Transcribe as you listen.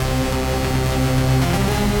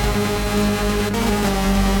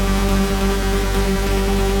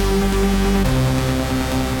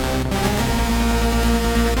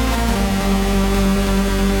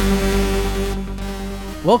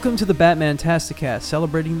Welcome to the Batman-tasticast,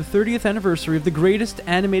 celebrating the 30th anniversary of the greatest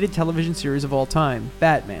animated television series of all time,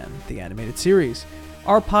 Batman, the Animated Series.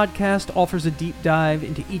 Our podcast offers a deep dive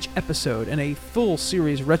into each episode and a full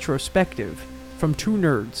series retrospective from two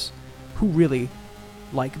nerds who really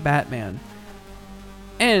like Batman.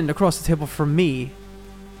 And across the table from me,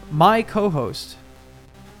 my co-host,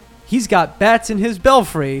 he's got bats in his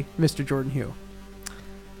belfry, Mr. Jordan Hugh.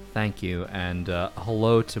 Thank you, and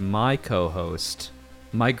hello to my co-host.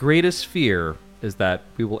 My greatest fear is that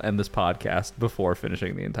we will end this podcast before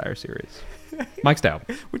finishing the entire series. Mike Stout.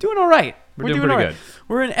 We're doing all right. We're doing pretty good.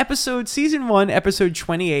 We're in season 1, episode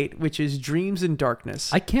 28, which is Dreams in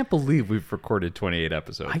Darkness. I can't believe we've recorded 28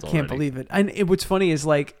 episodes I can't believe it. And what's funny is,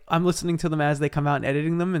 like, I'm listening to them as they come out and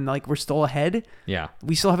editing them, and, like, we're still ahead. Yeah.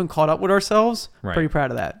 We still haven't caught up with ourselves. Right. Pretty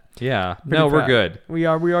proud of that. Yeah. Pretty we're proud. good. We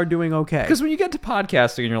are doing okay. Because when you get to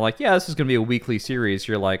podcasting and you're like, yeah, this is going to be a weekly series,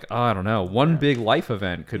 you're like, oh, I don't know. One big life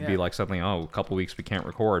event could be like something, a couple weeks we can't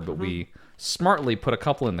record, but we smartly put a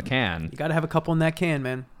couple in the can. You got to have a couple in that can,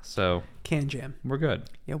 man. So Can jam. we're good.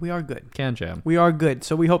 Yeah, we are good. Can jam. We are good.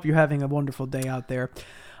 So we hope you're having a wonderful day out there.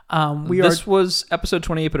 This was episode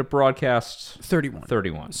 28, but it broadcasts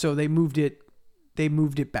 31. So they moved it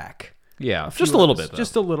back. Yeah, just a little bit, though.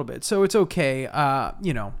 Just a little bit. So it's okay.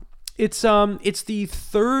 It's the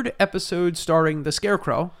third episode starring the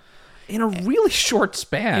Scarecrow. In a really short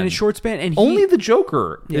span. And only the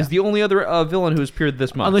Joker is the only other villain who's appeared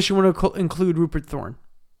this much. Unless you want to include Rupert Thorne.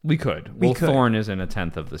 We could. Thorne is in a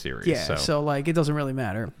 10th of the series. Yeah, so like it doesn't really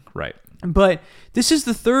matter. Right. But this is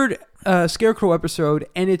the third Scarecrow episode,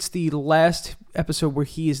 and it's the last episode where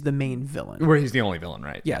he is the main villain. Where he's the only villain,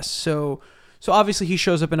 right? Yes. So obviously he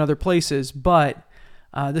shows up in other places, but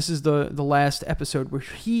this is the last episode where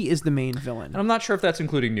he is the main villain. And I'm not sure if that's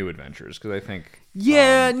including New Adventures, because I think...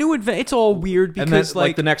 Yeah, New Adventures. It's all weird because... And then,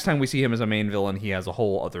 like, the next time we see him as a main villain, he has a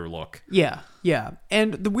whole other look. Yeah.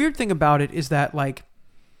 And the weird thing about it is that, like,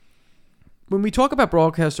 when we talk about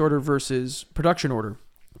broadcast order versus production order,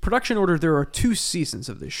 there are 2 seasons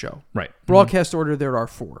of this show. Right. Broadcast order, there are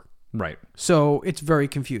 4. Right. So it's very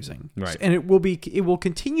confusing. Right. And it will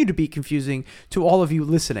continue to be confusing to all of you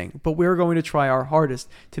listening, but we're going to try our hardest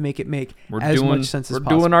to make it make much sense as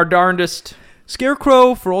possible. We're doing our darndest.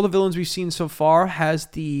 Scarecrow, for all the villains we've seen so far, has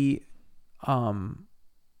the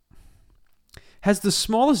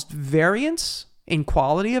smallest variance in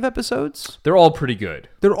quality of episodes. They're all pretty good.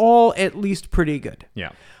 They're all at least pretty good.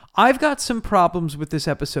 Yeah. I've got some problems with this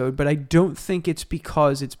episode, but I don't think it's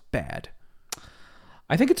because it's bad.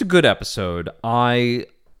 I think it's a good episode. I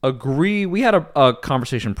agree. We had a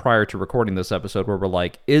conversation prior to recording this episode where we're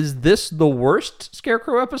like, is this the worst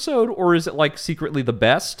Scarecrow episode, or is it like secretly the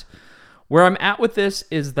best? Where I'm at with this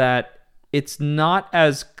is that it's not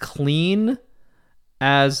as clean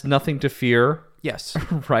as Nothing to Fear. Yes.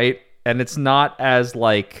 Right? And it's not as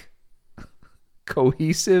like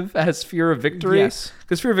cohesive as Fear of Victory. Yes.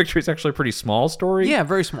 Because Fear of Victory is actually a pretty small story. Yeah,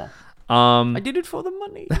 very small. I did it for the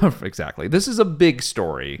money. Exactly. This is a big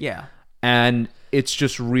story. Yeah. And it's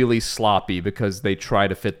just really sloppy because they try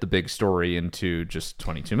to fit the big story into just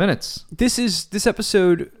 22 minutes. This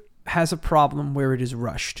episode has a problem where it is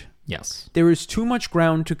rushed. Yes. There is too much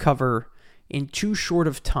ground to cover in too short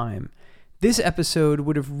of time. This episode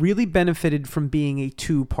would have really benefited from being a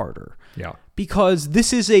 2-parter. Yeah. Because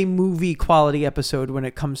this is a movie quality episode when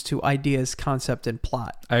it comes to ideas, concept, and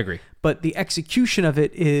plot. I agree. But the execution of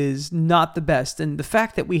it is not the best. And the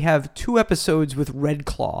fact that we have 2 episodes with Red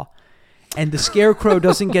Claw and the Scarecrow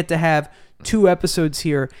doesn't get to have 2 episodes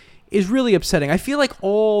here is really upsetting. I feel like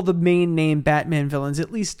all the main name Batman villains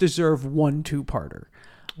at least deserve 1 2-parter.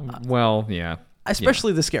 Well, yeah.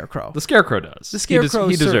 Especially the Scarecrow. The Scarecrow does. The Scarecrow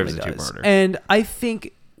he deserves certainly a 2-parter. And I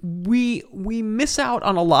think we miss out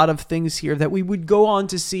on a lot of things here that we would go on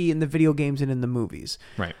to see in the video games and in the movies.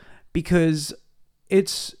 Right. Because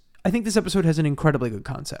I think this episode has an incredibly good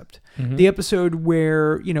concept. Mm-hmm. The episode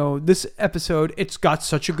where, it's got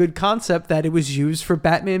such a good concept that it was used for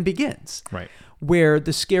Batman Begins. Right. Where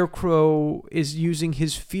the Scarecrow is using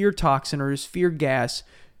his fear toxin or his fear gas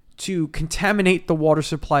to contaminate the water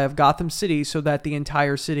supply of Gotham City so that the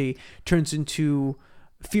entire city turns into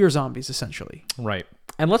fear zombies, essentially. Right.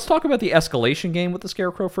 And let's talk about the escalation game with the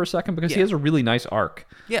Scarecrow for a second, because he has a really nice arc.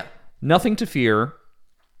 Yeah. Nothing to Fear.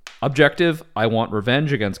 Objective, I want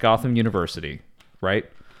revenge against Gotham University. Right?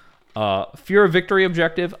 Fear of Victory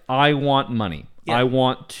objective, I want money. Yeah. I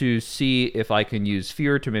want to see if I can use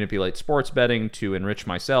fear to manipulate sports betting to enrich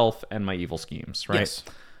myself and my evil schemes. Right? Yes.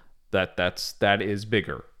 That is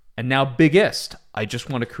bigger. And now biggest, I just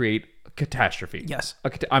want to create a catastrophe. Yes.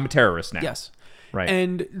 I'm a terrorist now. Yes. Right.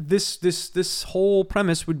 And this whole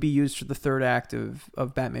premise would be used for the third act of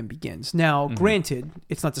Batman Begins. Now, granted,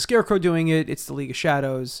 it's not the Scarecrow doing it; it's the League of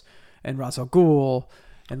Shadows and Ra's al Ghul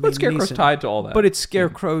and But Liam Scarecrow's Neeson. tied to all that. But it's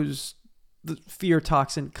Scarecrow's the fear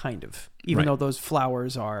toxin, kind of, even Right. though those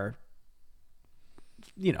flowers are,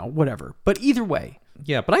 whatever. But either way,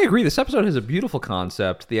 Yeah, but I agree. This episode has a beautiful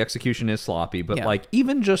concept. The execution is sloppy, but Yeah. like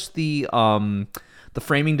even just the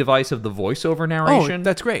framing device of the voiceover narration,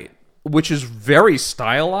 that's great. which is very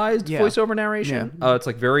stylized Yeah. voiceover narration. It's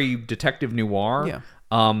like very detective noir. Yeah.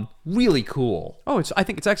 Really cool. I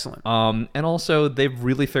think it's excellent. And also they've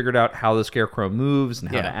really figured out how the Scarecrow moves and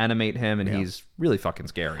how Yeah. to animate him, and he's really fucking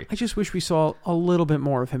scary. I just wish we saw a little bit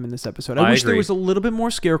more of him in this episode. I wish there agree. was a little bit more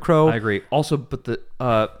Scarecrow. I agree. Also, but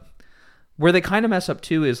the where they kind of mess up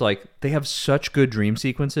too is like they have such good dream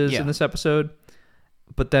sequences Yeah. in this episode,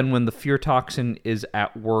 but then when the fear toxin is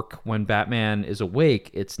at work when Batman is awake,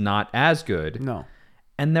 it's not as good. No.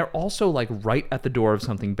 And they're also like right at the door of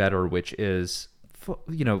something better, which is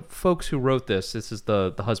folks who wrote this. This is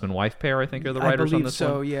the husband-wife pair, I think, are the I writers believe on this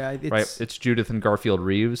so, one. yeah. Right. It's Judith and Garfield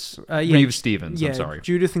Reeves. Yeah, Reeves Stevens. Yeah, I'm sorry.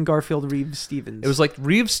 Judith and Garfield Reeves Stevens. It was like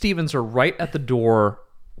Reeves Stevens are right at the door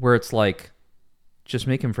where it's like, just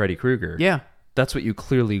make him Freddy Krueger. Yeah. That's what you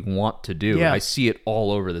clearly want to do. Yeah. I see it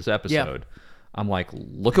all over this episode. I'm like,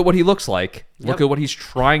 look at what he looks like. Look Yep. at what he's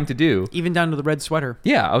trying to do. Even down to the red sweater.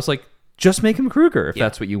 Yeah, I was like, just make him Krueger if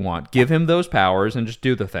that's what you want. Give him those powers and just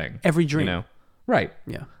do the thing. Every dream. Right.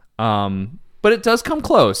 Yeah. But it does come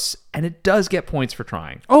close, and it does get points for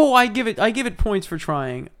trying. Oh, I give it points for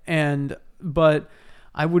trying, but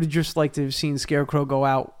I would have just liked to have seen Scarecrow go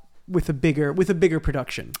out with a bigger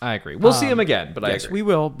production. I agree. We'll see him again, but I Yes, agree. we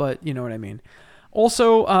will, but you know what I mean.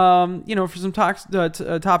 Also, for some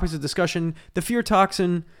topics of discussion, the fear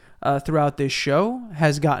toxin throughout this show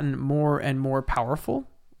has gotten more and more powerful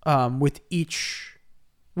with each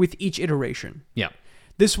iteration. Yeah.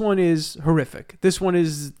 This one is horrific. This one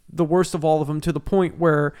is the worst of all of them, to the point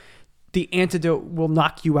where the antidote will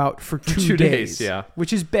knock you out for 2 days. Yeah.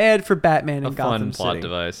 Which is bad for Batman A and Gotham fun plot City.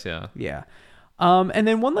 device, yeah. Yeah. And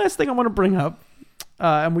then one last thing I want to bring up,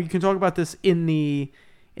 and we can talk about this in the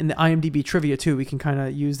IMDb trivia too. We can kind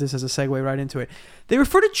of use this as a segue right into it. They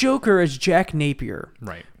refer to Joker as Jack Napier,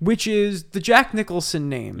 Right. which is the Jack Nicholson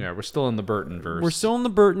name. Yeah, we're still in the Burton verse. We're still in the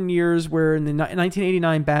Burton years, where in the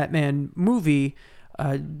 1989 Batman movie,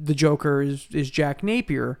 the Joker is Jack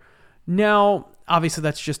Napier. Now, obviously,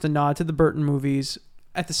 that's just a nod to the Burton movies.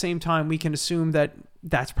 At the same time, we can assume that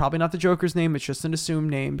that's probably not the Joker's name. It's just an assumed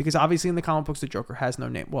name, because obviously in the comic books, the Joker has no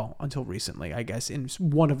name. Well, until recently, I guess, in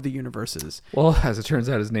one of the universes. Well, as it turns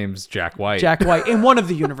out, his name's Jack White. Jack White, in one of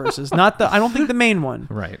the universes. I don't think the main one.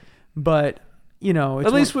 Right. But, it's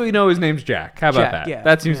At least we know his name's Jack. How about Jack, that? yeah,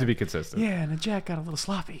 That seems yeah. to be consistent. Yeah, and the Jack got a little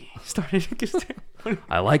sloppy. Started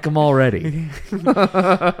I like him already.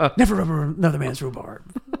 never rub another man's rhubarb.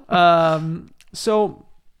 So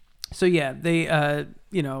yeah, they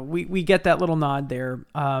we get that little nod there.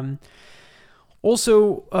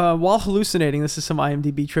 Also, while hallucinating, this is some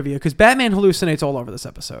IMDb trivia, because Batman hallucinates all over this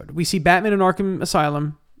episode. We see Batman in Arkham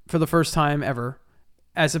Asylum for the first time ever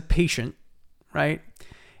as a patient, right?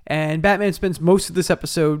 And Batman spends most of this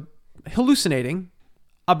episode hallucinating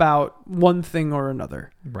about one thing or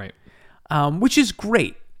another. Right. Which is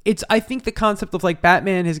great. I think the concept of like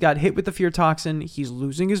Batman has got hit with the fear toxin. He's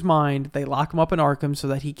losing his mind. They lock him up in Arkham so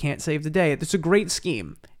that he can't save the day. It's a great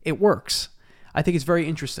scheme. It works. I think it's very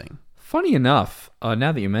interesting. Funny enough,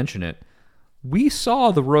 now that you mention it, we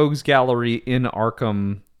saw the Rogues Gallery in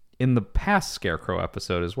Arkham in the past Scarecrow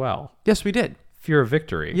episode as well. Yes, we did. Fear of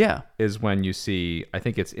Victory. Yeah. Is when you see, I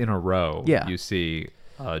think it's in a row. Yeah. You see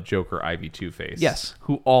Joker, Ivy, Two-Face. Yes.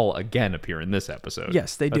 Who all again appear in this episode.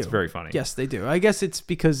 Yes, they do. That's very funny. Yes, they do. I guess it's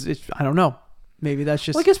because I don't know. Maybe that's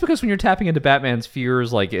just. Well, I guess because when you're tapping into Batman's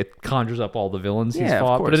fears, like it conjures up all the villains he's Yeah, of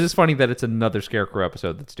fought. But course. it is funny that it's another Scarecrow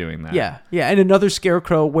episode that's doing that. Yeah. And another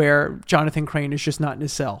Scarecrow where Jonathan Crane is just not in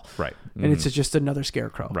his cell. Right. And it's just another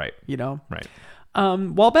Scarecrow. Right. Right. Right.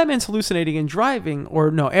 While Batman's hallucinating and driving,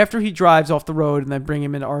 after he drives off the road and then bring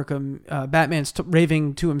him into Arkham, Batman's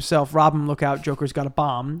raving to himself, "Robin, look out, Joker's got a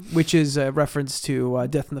bomb," which is a reference to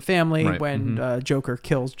Death in the Family, Right. when Joker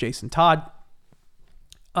kills Jason Todd.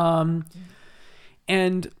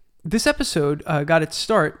 And this episode got its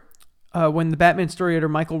start when the Batman story editor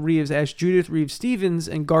Michael Reeves asked Judith Reeves Stevens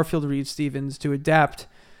and Garfield Reeves Stevens to adapt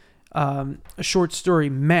a short story,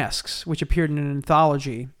 Masks, which appeared in an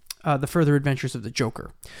anthology, The Further Adventures of the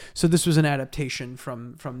Joker. So this was an adaptation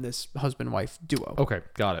from this husband-wife duo. Okay,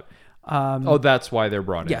 got it. That's why they're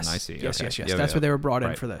brought Yes. in. I see. Yes, Okay. yes. Yeah, That's yeah. why they were brought in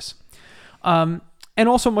Right. for this. And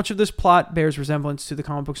also, much of this plot bears resemblance to the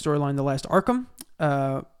comic book storyline The Last Arkham,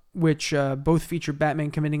 which both feature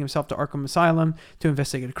Batman committing himself to Arkham Asylum to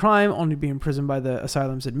investigate a crime, only to be imprisoned by the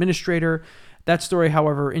asylum's administrator. That story,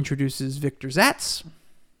 however, introduces Victor Zatz,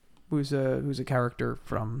 who's a character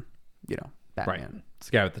from, Batman. Right. It's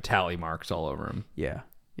the guy with the tally marks all over him. Yeah.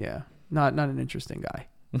 Not an interesting guy.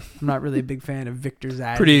 I'm not really a big fan of Victor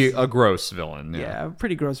Zatz. Pretty a gross villain. Yeah,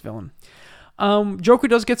 pretty gross villain. Joker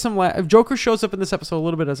does get some Joker shows up in this episode a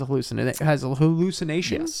little bit as a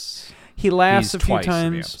hallucination. Yes. He laughs He's a few twice in the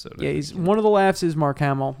times. episode, Yeah, one of the laughs is Mark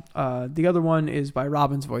Hamill. The other one is by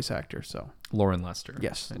Robin's voice actor. So Lauren Lester.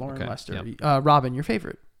 yes, Lauren Lester. Yep. Robin, your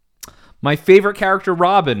favorite? My favorite character,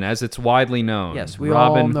 Robin, as it's widely known. Yes, we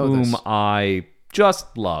Robin, all know whom this. I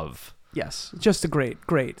just love. Yes, just a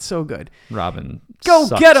great, so good. Robin. Go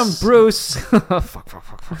sucks. get him, Bruce.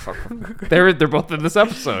 fuck. They're both in this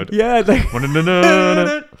episode. Yeah.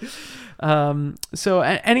 No. So,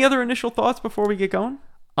 any other initial thoughts before we get going?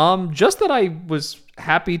 Just that I was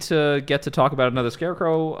happy to get to talk about another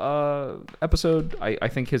Scarecrow episode. I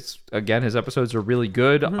think his episodes are really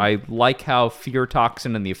good. Mm-hmm. I like how fear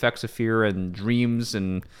toxin and the effects of fear and dreams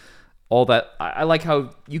and all that. I like how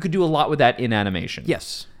you could do a lot with that in animation.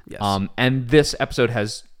 Yes. And this episode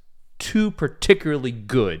has two particularly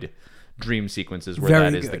good dream sequences where Very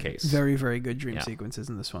that is good. the case. Very, very good dream sequences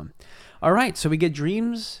in this one. All right, so we get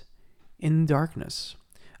Dreams in Darkness.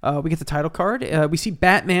 We get the title card. We see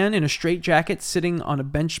Batman in a straitjacket sitting on a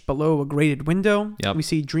bench below a grated window. Yep. We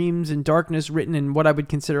see Dreams in Darkness written in what I would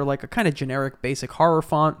consider like a kind of generic basic horror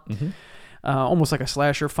font, almost like a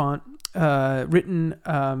slasher font, written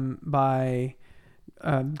by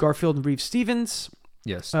Garfield and Reeve Stevens.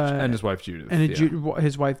 Yes, and his wife Judith. And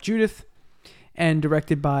his wife Judith. And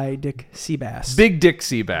directed by Dick Seabass. Big Dick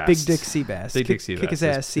Seabass. Big Dick Seabass. Big Dick Seabass. Kick his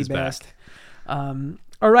ass, is Seabass. back.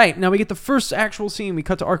 All right, now we get the first actual scene. We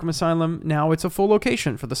cut to Arkham Asylum. Now it's a full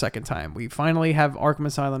location for the second time. We finally have Arkham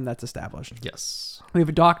Asylum that's established. Yes. We have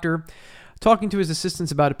a doctor talking to his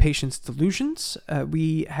assistants about a patient's delusions.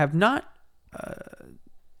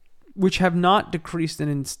 Which have not decreased in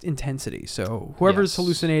intensity. So whoever's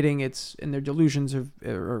hallucinating, and their delusions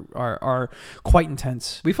are quite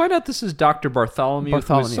intense. We find out this is Dr. Bartholomew.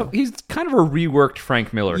 He's kind of a reworked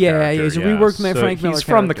Frank Miller character. Yeah, he's a reworked Frank Miller He's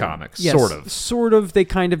from the character. comics, Yes, sort of. Sort of. They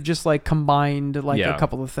kind of just like combined a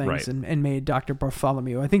couple of things right. and made Dr.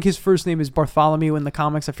 Bartholomew. I think his first name is Bartholomew in the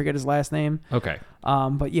comics. I forget his last name. Okay.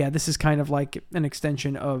 But yeah, this is kind of like an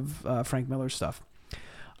extension of Frank Miller's stuff.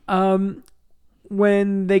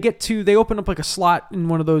 When they open up like a slot in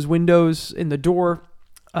one of those windows in the door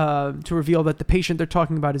to reveal that the patient they're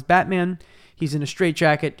talking about is Batman. He's in a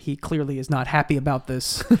straitjacket. He clearly is not happy about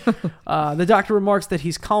this. The doctor remarks that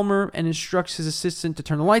he's calmer and instructs his assistant to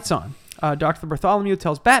turn the lights on. Dr. Bartholomew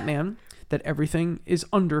tells Batman that everything is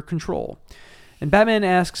under control. And Batman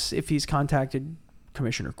asks if he's contacted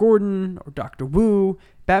Commissioner Gordon or Dr. Wu.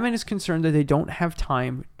 Batman is concerned that they don't have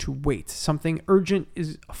time to wait. Something urgent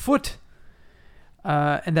is afoot.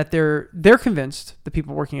 And that they're convinced, the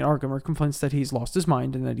people working at Arkham are convinced that he's lost his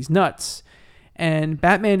mind and that he's nuts. And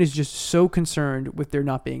Batman is just so concerned with there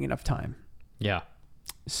not being enough time. Yeah.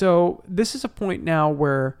 So this is a point now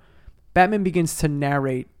where Batman begins to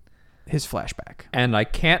narrate his flashback. And I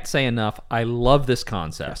can't say enough, I love this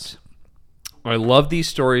concept. Yes. I love these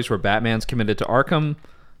stories where Batman's committed to Arkham,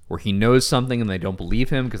 where he knows something and they don't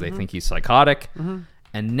believe him because they think he's psychotic.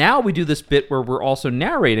 And now we do this bit where we're also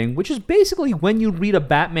narrating, which is basically when you read a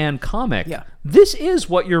Batman comic, this is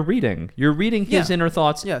what you're reading. You're reading his inner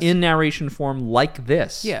thoughts in narration form like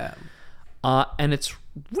this. Yeah. And it's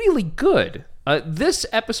really good. This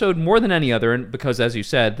episode, more than any other, and because, as you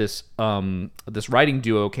said, this writing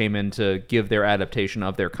duo came in to give their adaptation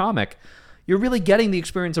of their comic, you're really getting the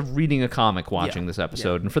experience of reading a comic watching this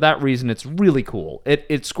episode. And for that reason, it's really cool.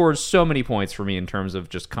 It scores so many points for me in terms of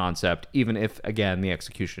just concept, even if, again, the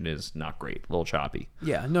execution is not great, a little choppy.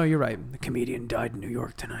 Yeah, no, you're right. The comedian died in New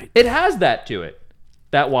York tonight. It has that to it.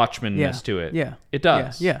 That Watchmen-ness to it. Yeah. It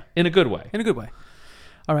does. Yeah. In a good way. In a good way.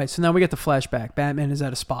 All right, so now we get the flashback. Batman is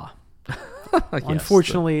at a spa. Yes,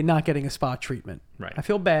 Unfortunately, not getting a spa treatment. Right. I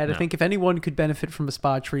feel bad. No. I think if anyone could benefit from a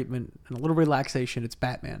spa treatment and a little relaxation, it's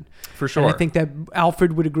Batman. For sure. And I think that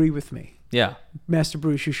Alfred would agree with me. Yeah. Master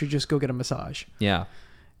Bruce, you should just go get a massage. Yeah.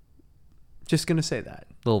 Just going to say that.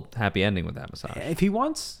 Little happy ending with that massage. If he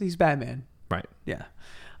wants, he's Batman. Right. Yeah.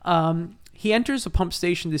 He enters a pump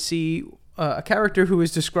station to see a character who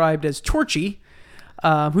is described as Torchy,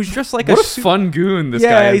 who's dressed like what a fun goon this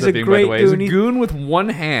guy ends up being, by the way. He's a goon with one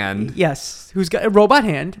hand. Yes, who's got a robot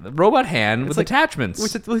hand. A robot hand with like,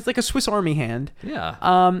 attachments. It's like a Swiss Army hand.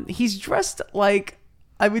 Yeah. He's dressed like,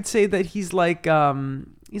 I would say that he's like a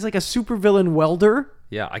supervillain welder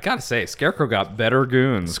Yeah, I gotta say, Scarecrow got better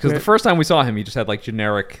goons. Because the first time we saw him, he just had like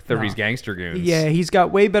generic 30s gangster goons. Yeah, he's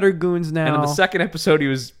got way better goons now. And in the second episode,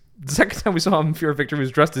 the second time we saw him in Fear of Victory, he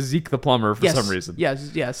was dressed as Zeke the Plumber for some reason.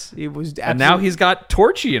 Yes. It was And now he's got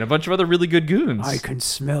Torchy and a bunch of other really good goons. I can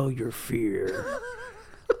smell your fear.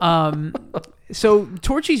 So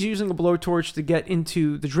Torchy's using a blowtorch to get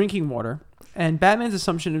into the drinking water. And Batman's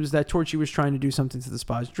assumption was that Torchy was trying to do something to the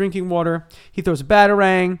spy's drinking water. He throws a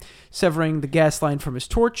batarang, severing the gas line from his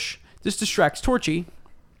torch. This distracts Torchy.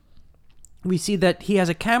 We see that he has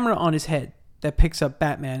a camera on his head that picks up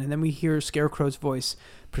Batman, and then we hear Scarecrow's voice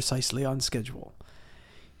precisely on schedule.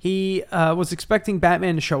 He was expecting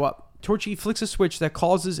Batman to show up. Torchy flicks a switch that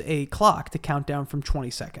causes a clock to count down from 20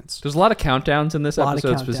 seconds. There's a lot of countdowns in this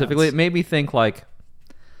episode specifically. It made me think, like,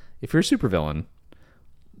 if you're a supervillain,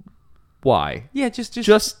 why? Yeah,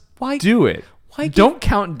 just why do it? Don't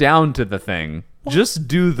count down to the thing. Just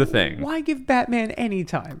do the thing. Why give Batman any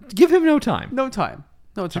time? Give him no time. No time.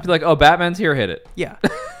 Just be like, oh, Batman's here, hit it. Yeah.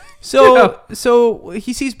 So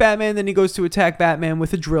he sees Batman, then he goes to attack Batman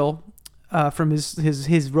with a drill from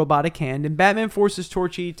his robotic hand, and Batman forces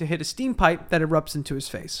Torchy to hit a steam pipe that erupts into his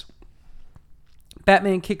face.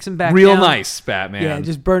 Batman kicks him back Real down. nice, Batman. Yeah,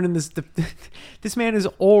 just burning this. This man is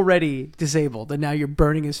already disabled, and now you're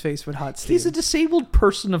burning his face with hot steam. He's a disabled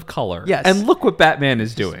person of color. Yes. And look what Batman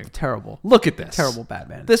is doing. Terrible. Look at this. Terrible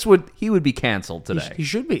Batman. He would be canceled today. He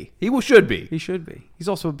should be. Should be. He should be. He's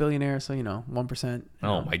also a billionaire, so 1%.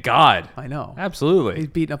 Oh my God. I know. Absolutely. He's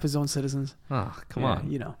beating up his own citizens. Oh, come on.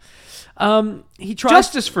 He tries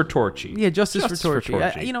Justice for Torchy. Yeah, justice for Torchy.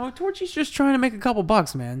 Torchy's just trying to make a couple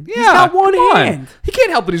bucks, man. Yeah, he's got one hand. He can't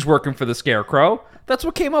help it. He's working for the Scarecrow. That's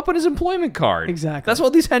what came up on his employment card. Exactly. That's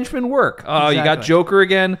what these henchmen work. Oh, you got Joker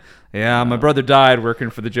again? Yeah, my brother died working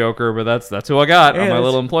for the Joker, but that's who I got on my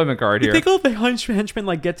little employment card here. You think all the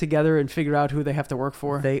henchmen get together and figure out who they have to work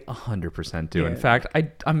for? They 100% do. Yeah. In fact,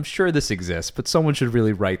 I'm sure this exists, but someone should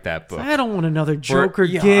really write that book. I don't want another Joker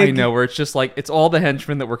gig. I know, where it's just like, it's all the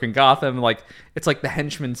henchmen that work in Gotham. Like, it's like the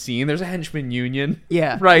henchman scene. There's a henchman union.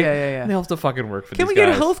 Yeah. Right? Yeah. They all have to fucking work for Can these we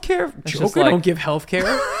guys. get health care? Joker don't give health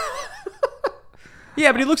care.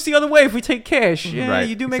 Yeah, but he looks the other way if we take cash. Yeah, right.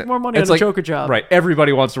 You do make more money on a Joker job. Right.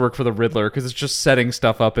 Everybody wants to work for the Riddler because it's just setting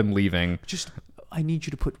stuff up and leaving. I need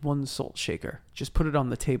you to put one salt shaker. Just put it on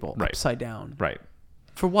the table upside down. Right.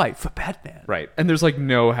 For what? For Batman. Right. And there's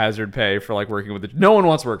no hazard pay for working with no one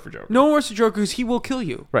wants to work for Joker. No one wants to Joker because he will kill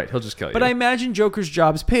you. Right. He'll just kill you. But I imagine Joker's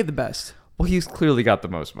jobs pay the best. Well, he's clearly got the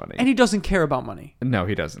most money. And he doesn't care about money. No,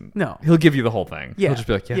 he doesn't. No. He'll give you the whole thing. Yeah. He'll just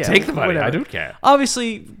be like, take the money. Whatever. I don't care.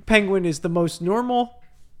 Obviously, Penguin is the most normal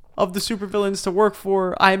of the supervillains to work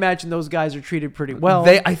for. I imagine those guys are treated pretty well.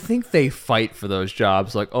 I think they fight for those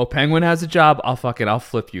jobs. Like, oh, Penguin has a job, I'll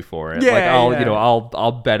flip you for it. Yeah,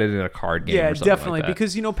 I'll bet it in a card game. Yeah, or something definitely. Like that.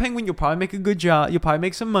 Because Penguin, you'll probably make a good job. You'll probably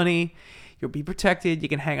make some money. You'll be protected. You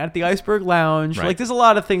can hang out at the Iceberg Lounge. Right. There's a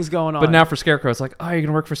lot of things going on. But now for Scarecrow, it's like, oh, you're going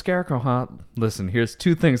to work for Scarecrow, huh? Listen, here's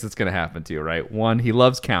two things that's going to happen to you, right? One, he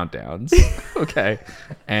loves countdowns. Okay.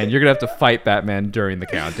 And you're going to have to fight Batman during the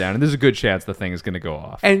countdown. And there's a good chance the thing is going to go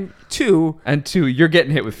off. And two, you're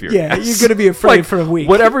getting hit with fear. Yeah, you're going to be afraid for a week.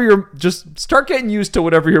 Just start getting used to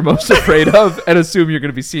whatever you're most afraid of and assume you're going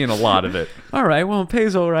to be seeing a lot of it. All right. Well, it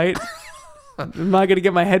pays all right. I'm not going to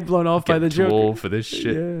get my head blown off by the Joker. Too old for this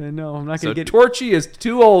shit. Yeah, no, I'm not going to get... Torchy is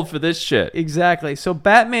too old for this shit. Exactly. So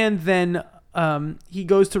Batman then, he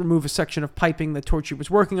goes to remove a section of piping that Torchy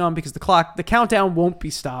was working on because the countdown won't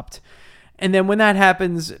be stopped. And then when that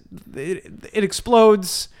happens, it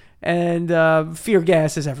explodes and fear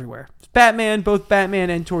gas is everywhere. Both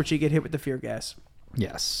Batman and Torchy get hit with the fear gas.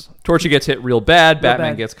 Yes. Torchy gets hit real bad.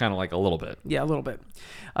 Batman gets kind of a little bit. Yeah, a little bit.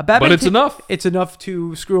 But it's enough. It's enough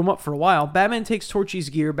to screw him up for a while. Batman takes Torchy's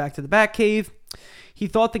gear back to the Batcave. He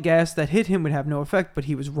thought the gas that hit him would have no effect, but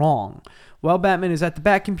he was wrong. While Batman is at the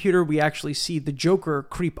Batcomputer, we actually see the Joker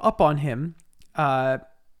creep up on him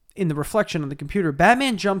in the reflection on the computer.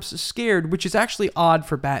 Batman jumps scared, which is actually odd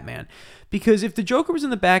for Batman. Because if the Joker was in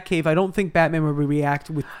the Batcave, I don't think Batman would react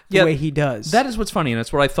with the way he does. That is what's funny, and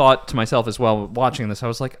that's what I thought to myself as well watching this. I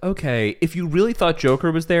was like, okay, if you really thought Joker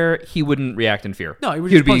was there, he wouldn't react in fear. No, he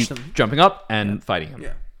would just punch be them. Jumping up and fighting him.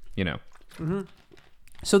 Yeah. Mm-hmm.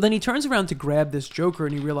 So then he turns around to grab this Joker,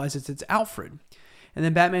 and he realizes it's Alfred. And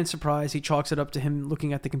then Batman's surprised. He chalks it up to him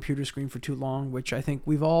looking at the computer screen for too long, which I think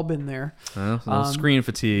we've all been there. Screen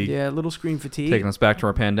fatigue. Yeah, a little screen fatigue. Taking us back to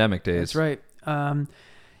our pandemic days. That's right.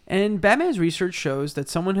 And Batman's research shows that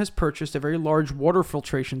someone has purchased a very large water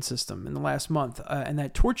filtration system in the last month, and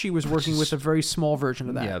that Torchy was working with a very small version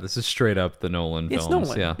of that. Yeah, this is straight up the Nolan films. It's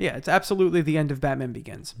Nolan. Yeah, it's absolutely the end of Batman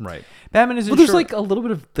Begins. Right. Batman is. Well, there's a little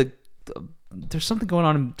bit of the there's something going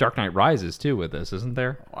on in Dark Knight Rises too with this, isn't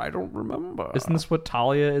there? I don't remember. Isn't this what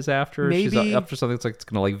Talia is after? Maybe. She's after something that's like it's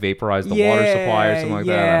gonna like vaporize the water supply or something like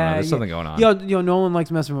that. I don't know. There's something going on. Nolan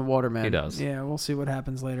likes messing with water, man. He does. Yeah, we'll see what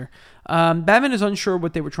happens later. Batman is unsure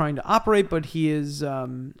what they were trying to operate, but he is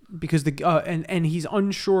because and he's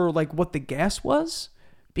unsure like what the gas was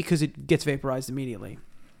because it gets vaporized immediately.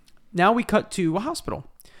 Now we cut to a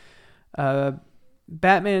hospital.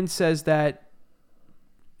 Batman says that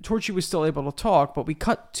Torchy was still able to talk, but we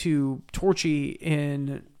cut to Torchy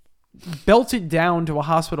belted down to a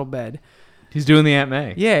hospital bed. He's doing the Aunt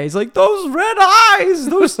May. Yeah, he's like, those red eyes,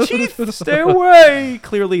 those teeth, stay away.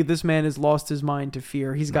 Clearly, this man has lost his mind to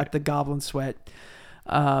fear. He's got the goblin sweat,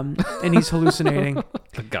 and he's hallucinating.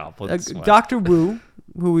 The goblin sweat. Dr. Wu,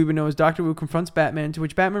 who we would know as Dr. Wu, confronts Batman, to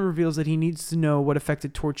which Batman reveals that he needs to know what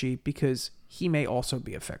affected Torchy because he may also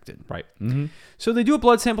be affected. Right. Mm-hmm. So they do a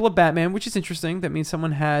blood sample of Batman, which is interesting. That means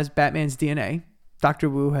someone has Batman's DNA. Dr.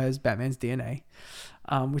 Wu has Batman's DNA,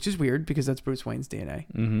 which is weird because that's Bruce Wayne's DNA.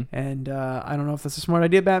 Mm-hmm. And I don't know if that's a smart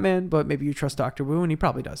idea, Batman, but maybe you trust Dr. Wu, and he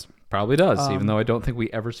probably does. Probably does, even though I don't think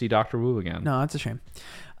we ever see Dr. Wu again. No, that's a shame.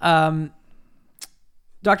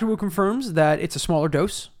 Dr. Wu confirms that it's a smaller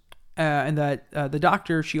dose. And that the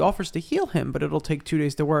doctor, she offers to heal him, but it'll take 2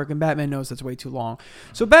 days to work, and Batman knows that's way too long.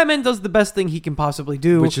 So Batman does the best thing he can possibly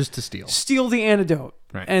do. Which is to steal. Steal the antidote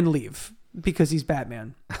right. and leave, because he's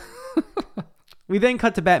Batman. We then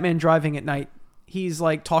cut to Batman driving at night. He's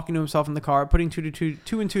like talking to himself in the car, putting two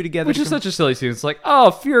and two together. Which is such a silly scene. It's like, oh,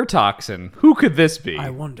 fear toxin. Who could this be? I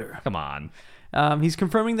wonder. Come on. He's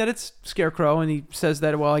confirming that it's Scarecrow, and he says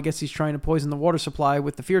that, well, I guess he's trying to poison the water supply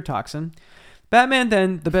with the fear toxin. Batman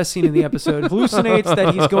then, the best scene in the episode, hallucinates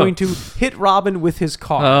that he's going to hit Robin with his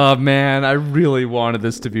car. Oh, man, I really wanted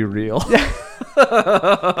this to be real. So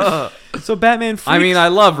Batman freaks... I mean, I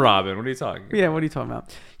love Robin. What are you talking about? Yeah, what are you talking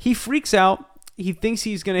about? He freaks out. He thinks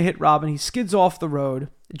he's going to hit Robin. He skids off the road.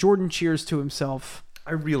 Jordan cheers to himself.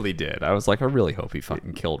 I really did. I was like, I really hope he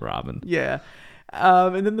fucking killed Robin. Yeah.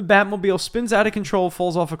 And then the Batmobile spins out of control,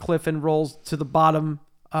 falls off a cliff, and rolls to the bottom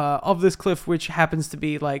of this cliff, which happens to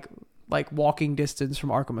be like walking distance from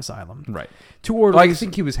Arkham Asylum. Right. Two orderlies. I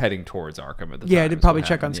think he was heading towards Arkham at the time. Yeah, I did probably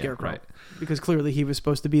check on Yeah, Scarecrow. right. Because clearly he was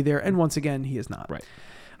supposed to be there, and once again, he is not. Right.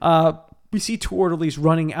 We see two orderlies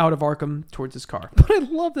running out of Arkham towards his car. But I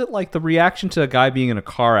love that, like, the reaction to a guy being in a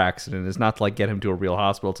car accident is not to, like, get him to a real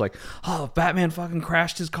hospital. It's like, oh, Batman fucking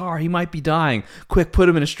crashed his car. He might be dying. Quick, put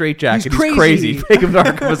him in a straitjacket. He's crazy. Take him to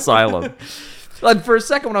Arkham Asylum. And for a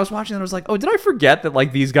second when I was watching that, I was like, oh, did I forget that,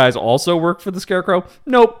 like, these guys also work for the Scarecrow?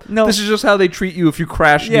 Nope. This is just how they treat you if you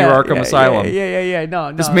crash near Arkham Asylum. Yeah.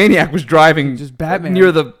 No. This maniac was driving just Batman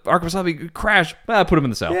near the Arkham Asylum. He crashed. Put him in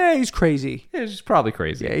the cell. Yeah, he's crazy. Yeah, he's probably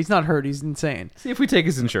crazy. Yeah, he's not hurt. He's insane. See if we take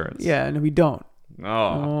his insurance. Yeah, no, we don't.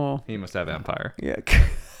 Oh. He must have Empire. Yeah.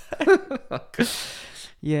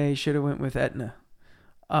 Yeah, he should have went with Aetna.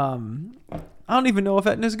 I don't even know if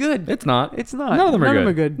Aetna's good. It's not. It's not. None of them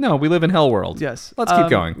are good. No, we live in Hell World. Yes. Let's keep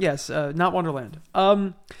going. Yes, not Wonderland.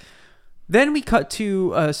 Then we cut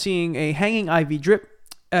to seeing a hanging IV drip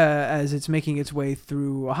as it's making its way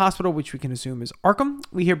through a hospital, which we can assume is Arkham.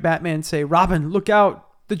 We hear Batman say, "Robin, look out!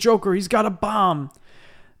 The Joker, he's got a bomb!"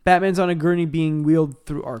 Batman's on a gurney being wheeled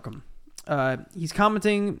through Arkham. He's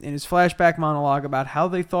commenting in his flashback monologue about how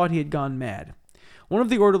they thought he had gone mad. One of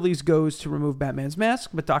the orderlies goes to remove Batman's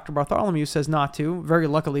mask, but Dr. Bartholomew says not to, very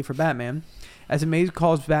luckily for Batman, as it may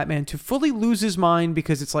cause Batman to fully lose his mind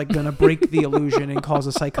because it's like going to break the illusion and cause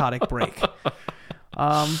a psychotic break.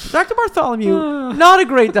 Dr. Bartholomew, not a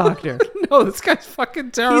great doctor. No, this guy's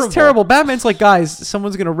fucking terrible. He's terrible. Batman's like, guys,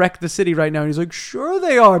 someone's going to wreck the city right now. And he's like, sure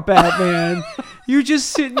they are, Batman. You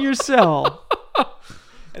just sit in your cell.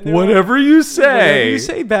 Whatever you say. Whatever you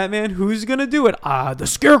say, Batman. Who's going to do it? The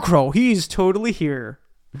Scarecrow. He's totally here.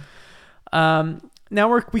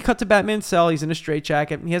 Now we cut to Batman's cell. He's in a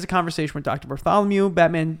straitjacket. He has a conversation with Dr. Bartholomew.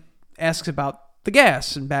 Batman asks about the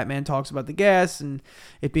gas, and Batman talks about the gas and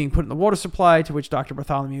it being put in the water supply, to which Dr.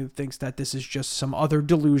 Bartholomew thinks that this is just some other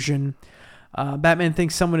delusion. Batman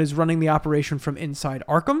thinks someone is running the operation from inside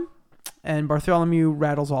Arkham, and Bartholomew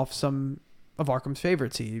rattles off some of Arkham's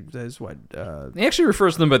favorites. He says he actually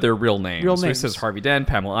refers to them by their real names. Real so names. He says Harvey Dent,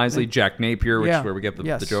 Pamela Isley, Jack Napier, which is where we get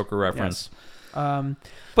the Joker reference. Yes.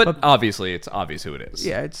 But obviously, it's obvious who it is.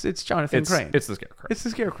 Yeah, it's Jonathan Crane. It's the Scarecrow. It's the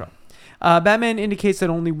Scarecrow. Batman indicates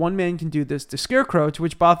that only one man can do this, the Scarecrow, to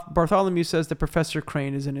which Bartholomew says that Professor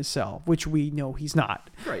Crane is in his cell, which we know he's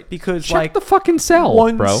not. Right. Because, check the fucking cell,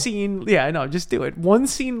 one bro. scene... Yeah, I know, just do it. One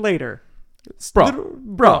scene later...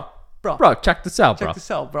 Bro, check this out, bro. Check the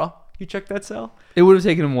cell, bro. You check that cell? It would have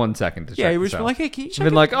taken him 1 second to check. Yeah, he the was cell. like, hey, can you check?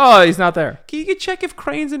 Been like, oh, he's not there. Can you check if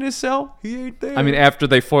Crane's in his cell? He ain't there. I mean, after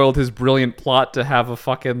they foiled his brilliant plot to have a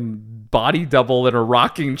fucking body double in a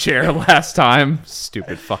rocking chair last time,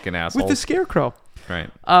 stupid fucking asshole. with the Scarecrow. Right.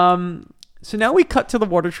 So now we cut to the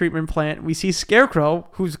water treatment plant. We see Scarecrow,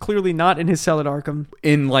 who's clearly not in his cell at Arkham.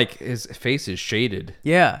 In like his face is shaded.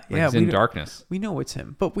 Yeah, Like yeah. he's in darkness. We know it's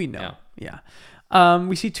him, but we know. Yeah.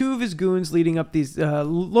 We see two of his goons loading up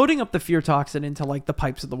the fear toxin into like the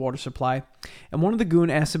pipes of the water supply. And one of the goon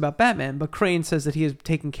asks about Batman, but Crane says that he has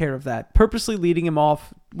taken care of that, purposely leading him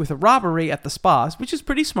off with a robbery at the spas, which is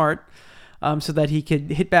pretty smart. So that he could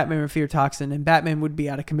hit Batman with fear toxin, and Batman would be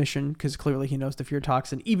out of commission because clearly he knows the fear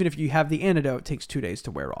toxin. Even if you have the antidote, it takes 2 days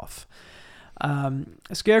to wear off.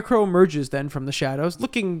 Scarecrow emerges then from the shadows,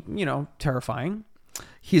 looking, terrifying.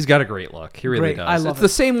 He's got a great look. He really Great. does. I love it's it. the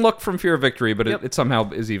same look from Fear of Victory, but Yep. it somehow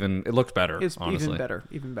is it looks better, It's honestly.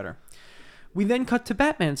 even better. We then cut to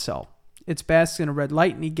Batman's cell. It's basking in a red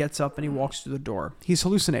light, and he gets up and he walks through the door. He's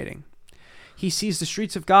hallucinating. He sees the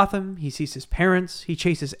streets of Gotham. He sees his parents. He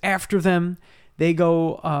chases after them. They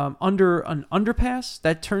go under an underpass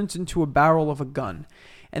that turns into a barrel of a gun.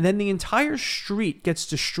 And then the entire street gets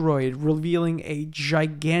destroyed, revealing a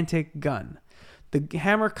gigantic gun. The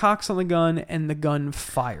hammer cocks on the gun, and the gun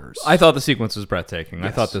fires. I thought the sequence was breathtaking. Yes.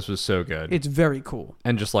 I thought this was so good. It's very cool.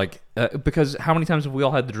 And just like, because how many times have we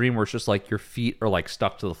all had the dream where it's just like your feet are like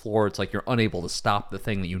stuck to the floor? It's like you're unable to stop the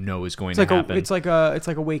thing that you know is going to happen. It's like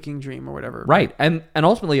a waking dream or whatever. Right. And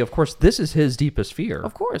ultimately, of course, this is his deepest fear.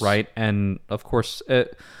 Of course. Right. And of course,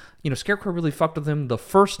 Scarecrow really fucked with him the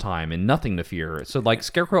first time in Nothing to Fear. So like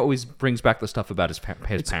Scarecrow always brings back the stuff about his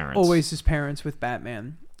parents. Always his parents with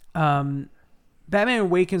Batman. Batman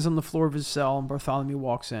awakens on the floor of his cell, and Bartholomew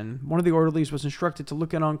walks in. One of the orderlies was instructed to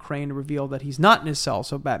look in on Crane to reveal that he's not in his cell,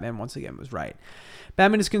 so Batman once again was right.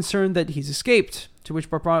 Batman is concerned that he's escaped, to which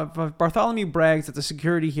Bartholomew brags that the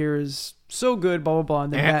security here is so good, blah, blah, blah,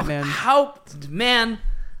 and then Batman...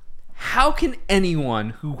 How can anyone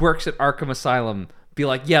who works at Arkham Asylum be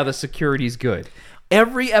like, yeah, the security's good?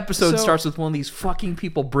 Every episode starts with one of these fucking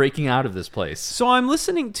people breaking out of this place. So I'm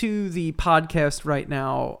listening to the podcast right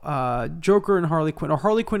now, Joker and Harley Quinn, or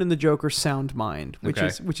Harley Quinn and the Joker Sound Mind, which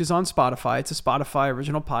is on Spotify. It's a Spotify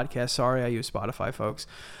original podcast. Sorry, I use Spotify, folks.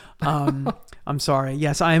 I'm sorry.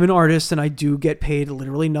 Yes, I am an artist, and I do get paid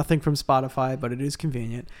literally nothing from Spotify, but it is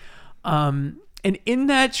convenient. And in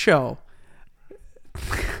that show...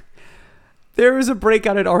 There is a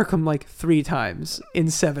breakout at Arkham like 3 times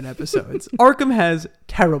in 7 episodes. Arkham has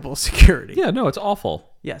terrible security. Yeah, no, it's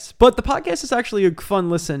awful. Yes, but the podcast is actually a fun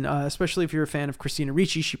listen, especially if you're a fan of Christina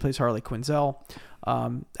Ricci. She plays Harley Quinzel.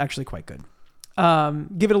 Actually quite good.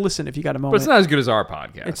 Give it a listen if you got a moment. But it's not as good as our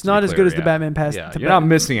podcast. It's not as good as the Batman Past. Yeah, you're not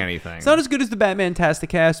missing anything. It's not as good as the Batman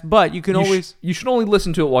Tasticast, but you can always... You should only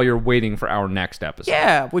listen to it while you're waiting for our next episode.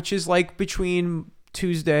 Yeah, which is like between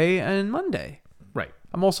Tuesday and Monday. Right.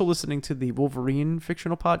 I'm also listening to the Wolverine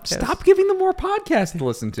fictional podcast. Stop giving them more podcasts to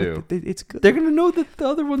listen to. It's good. They're going to know that the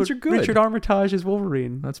other ones are good. Richard Armitage is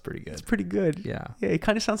Wolverine. That's pretty good. It's pretty good. Yeah. Yeah, it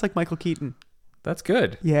kind of sounds like Michael Keaton. That's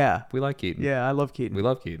good. Yeah. We like Keaton. Yeah, I love Keaton. We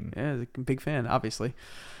love Keaton. Yeah, I'm a big fan, obviously.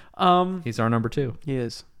 He's our number 2. He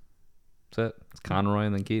is. That's it. It's Conroy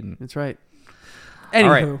and then Keaton. That's right.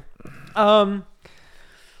 Anywho.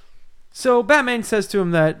 So Batman says to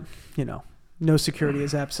him that, no security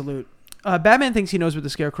is absolute. Batman thinks he knows what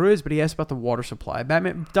the Scarecrow is, but he asks about the water supply.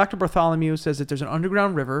 Dr. Bartholomew says that there's an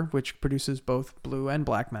underground river which produces both blue and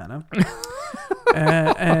black mana,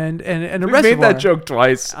 and a We've reservoir. made that joke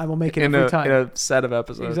twice. I will make it in every time. in a set of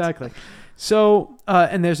episodes. Exactly. So,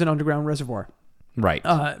 and there's an underground reservoir. Right.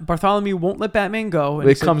 Bartholomew won't let Batman go. And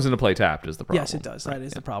it comes into play tapped is the problem. Yes, it does. That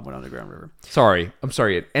is the problem with Underground River. I'm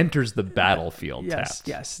sorry. It enters the battlefield tapped.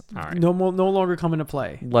 Yes. All right. No longer come into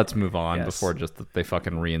play. Let's move on Yes. before they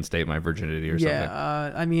fucking reinstate my virginity or something.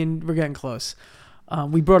 Yeah, I mean, we're getting close.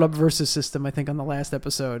 We brought up Versus System, I think, on the last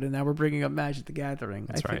episode, and now we're bringing up Magic the Gathering.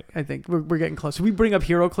 That's right. I think we're getting close. If we bring up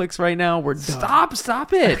HeroClix right now, we're done.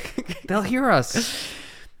 Stop it. They'll hear us.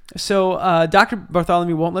 So Dr.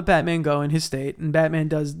 Bartholomew won't let Batman go in his state, and Batman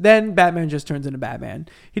does. Then Batman just turns into Batman.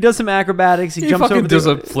 He does some acrobatics. He jumps over. Does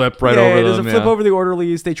a flip right over them. He does a flip over the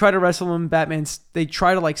orderlies. They try to wrestle him. They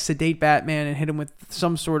try to like sedate Batman and hit him with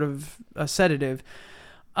some sort of a sedative.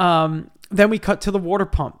 Then we cut to the water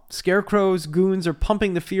pump. Scarecrow's goons are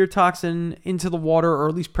pumping the fear toxin into the water, or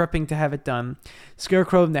at least prepping to have it done.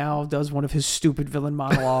 Scarecrow now does one of his stupid villain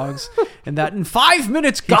monologues, and that in 5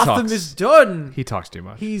 minutes Gotham is done. He talks too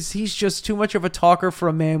much. He's just too much of a talker for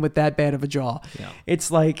a man with that bad of a jaw. Yeah. It's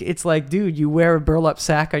like, dude, you wear a burlap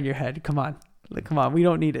sack on your head. Come on. Like, come on, we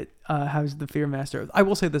don't need it. How's the Fear Master? I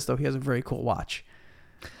will say this though, he has a very cool watch.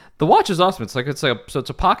 The watch is awesome. It's it's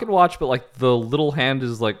a pocket watch, but like the little hand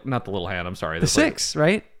is like not the little hand. I'm sorry. The 6,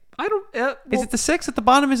 right? I don't. Is it the 6 at the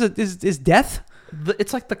bottom? Is death?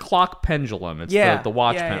 It's like the clock pendulum. It's the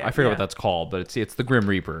watch. I forget what that's called, but it's the Grim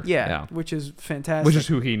Reaper. Yeah, which is fantastic. Which is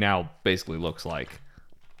who he now basically looks like.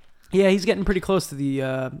 Yeah, he's getting pretty close to the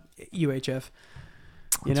UHF.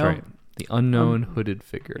 That's right. The unknown hooded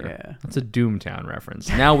figure. Yeah. That's a Doomtown reference.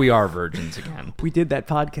 Now we are virgins again. We did that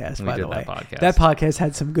podcast, by the way. Podcast. That podcast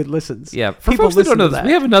had some good listens. Yeah. For folks that don't know this,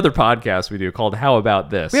 we have another podcast we do called How About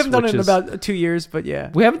This? We haven't done it in about 2 years, but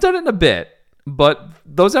yeah. We haven't done it in a bit. But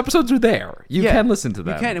those episodes are there. You can listen to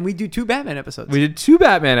them. You can, and we do 2 Batman episodes. We did 2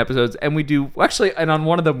 Batman episodes, and we do actually, and on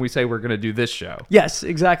one of them we say we're going to do this show. Yes,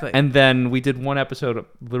 exactly. And then we did one episode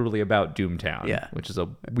literally about Doomtown, yeah, which is a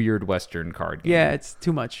weird Western card game. Yeah, it's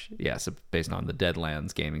too much. Yeah, so based on the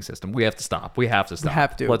Deadlands gaming system. We have to stop. We have to stop. We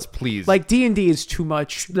have to. Let's please. Like D&D is too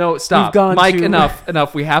much. No, stop. Mike,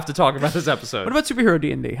 enough. We have to talk about this episode. What about superhero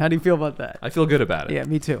D&D? How do you feel about that? I feel good about it. Yeah,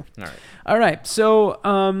 me too. All right. So,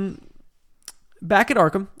 back at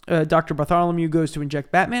Arkham, Dr. Bartholomew goes to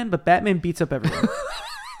inject Batman, but Batman beats up everyone.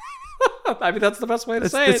 I mean, that's the best way to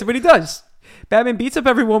say it. That's what he does. Batman beats up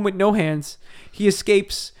everyone with no hands. He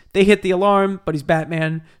escapes. They hit the alarm, but he's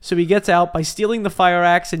Batman. So he gets out by stealing the fire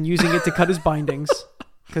axe and using it to cut his bindings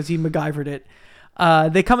because he MacGyvered it.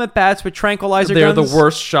 They come at bats with tranquilizer guns. They're the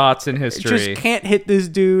worst shots in history. Just can't hit this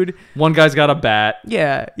dude. One guy's got a bat.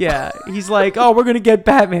 Yeah. He's like, oh, we're going to get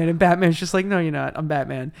Batman. And Batman's just like, no, you're not. I'm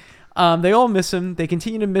Batman. They all miss him. They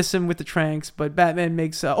continue to miss him with the tranks, but Batman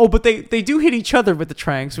makes... but they do hit each other with the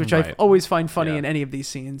tranks, which I always find funny in any of these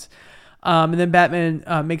scenes. And then Batman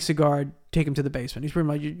makes a guard take him to the basement. He's pretty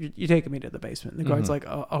much, you're taking me to the basement. And the guard's like,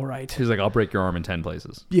 oh, all right. He's like, I'll break your arm in 10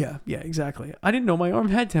 places. Yeah, exactly. I didn't know my arm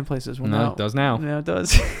had 10 places. Well, no, it does now. Yeah, it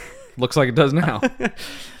does. Looks like it does now.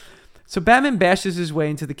 So Batman bashes his way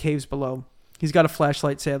into the caves below. He's got a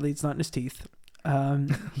flashlight. Sadly, it's not in his teeth. He not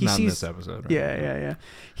sees, in this episode. Right? Yeah.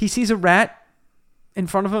 He sees a rat in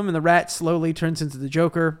front of him, and the rat slowly turns into the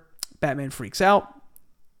Joker. Batman freaks out,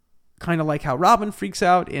 kind of like how Robin freaks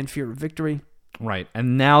out in Fear of Victory. Right,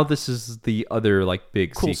 and now this is the other like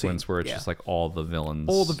big cool sequence where it's just like all the villains.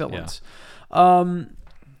 All the villains. Yeah.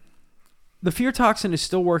 The fear toxin is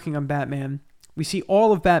still working on Batman. We see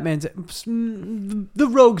all of Batman's the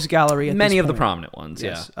rogues gallery. At many this of the point. prominent ones,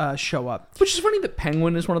 show up. Which is funny that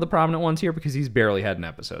Penguin is one of the prominent ones here because he's barely had an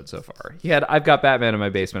episode so far. I've got Batman in my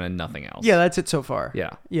basement and nothing else. Yeah, that's it so far.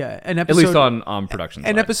 Yeah. An episode, at least on production.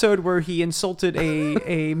 An episode where he insulted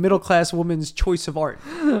a middle class woman's choice of art.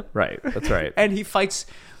 Right, that's right. And he fights.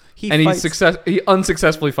 He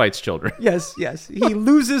unsuccessfully fights children. Yes. He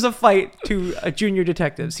loses a fight to junior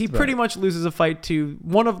detectives. He pretty much loses a fight to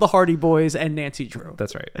one of the Hardy Boys and Nancy Drew.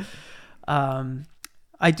 That's right.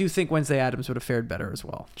 I do think Wednesday Addams would have fared better as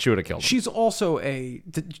well. She would have killed him. She's also a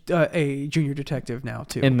junior detective now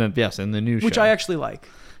too. In the new show. Which I actually like.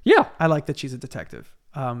 Yeah. I like that she's a detective.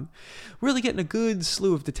 Really getting a good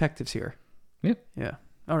slew of detectives here. Yeah.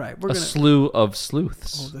 All right, we're gonna slew of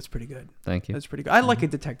sleuths. Oh, that's pretty good. Thank you. That's pretty good. I like a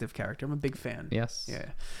detective character. I'm a big fan. Yes. Yeah.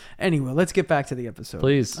 Anyway, let's get back to the episode.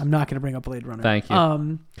 Please. I'm not going to bring up Blade Runner. Thank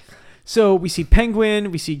you. So we see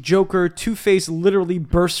Penguin, we see Joker. Two-Face literally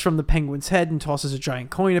bursts from the Penguin's head and tosses a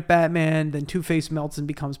giant coin at Batman. Then Two-Face melts and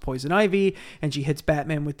becomes Poison Ivy, and she hits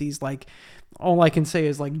Batman with these like. All I can say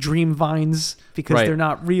is like dream vines because they're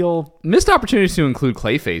not real. Missed opportunities to include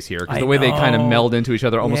Clayface here because the way they kind of meld into each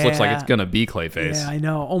other almost looks like it's going to be Clayface. Yeah, I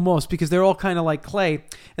know. Almost because they're all kind of like clay.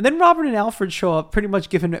 And then Robin and Alfred show up pretty much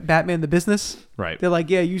giving Batman the business. Right. They're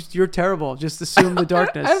like, yeah, you're terrible. Just assume the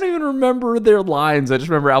darkness. I don't even remember their lines. I just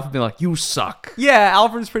remember Alfred being like, you suck. Yeah,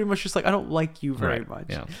 Alfred's pretty much just like, I don't like you very much.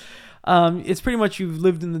 Yeah. It's pretty much you've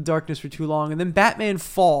lived in the darkness for too long. And then Batman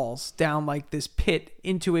falls down like this pit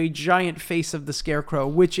into a giant face of the Scarecrow,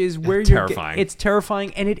 which is where terrifying. It's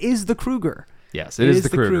terrifying, and it is the Kruger. Yes, it is the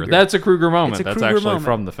Kruger. That's a Kruger moment. That's Kruger actually moment.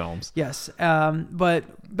 from the films. Yes. But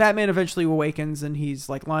Batman eventually awakens, and he's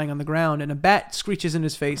like lying on the ground, and a bat screeches in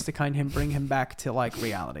his face to kind of bring him back to like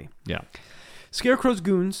reality. Yeah. Scarecrow's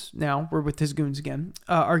goons, now we're with his goons again,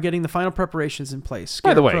 are getting the final preparations in place.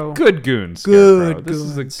 By the way, good goons. Good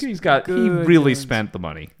goons. He really spent the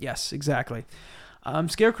money. Yes, exactly.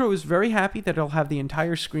 Scarecrow is very happy that he'll have the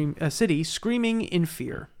entire city screaming in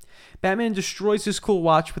fear. Batman destroys his cool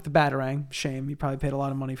watch with the Batarang. Shame, he probably paid a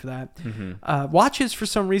lot of money for that. Mm-hmm. Watches, for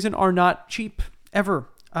some reason, are not cheap, ever.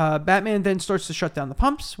 Batman then starts to shut down the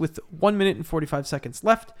pumps with 1 minute and 45 seconds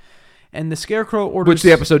left. And the Scarecrow orders... Which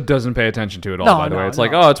the episode doesn't pay attention to at all, by the way. It's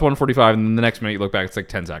like, it's 1:45, and then the next minute you look back, it's like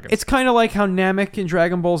 10 seconds. It's kind of like how Namek in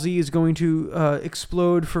Dragon Ball Z is going to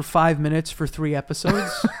explode for 5 minutes for 3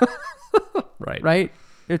 episodes. Right. Right?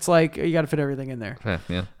 It's like, you got to fit everything in there.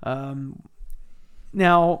 Yeah.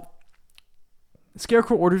 Now,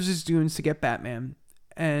 Scarecrow orders his goons to get Batman.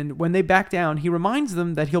 And when they back down, he reminds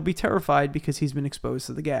them that he'll be terrified because he's been exposed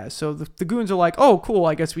to the gas. So the goons are like, oh, cool,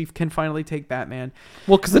 I guess we can finally take Batman.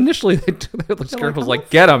 Well, because initially the Scarecrow's like,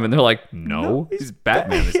 get him. And they're like, no, he's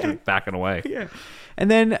Batman. He's backing away. Yeah.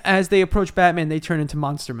 And then as they approach Batman, they turn into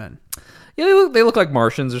monster men. Yeah, they look like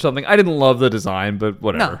Martians or something. I didn't love the design, but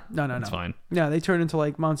whatever. No. It's fine. Yeah, they turn into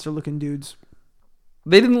like monster-looking dudes.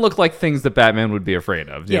 They didn't look like things that Batman would be afraid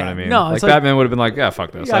of. Do you know what I mean? No, like Batman would have been like, yeah,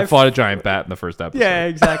 fuck this. I fought a giant bat in the first episode. Yeah,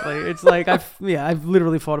 exactly. It's like, I've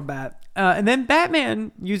literally fought a bat. And then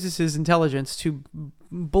Batman uses his intelligence to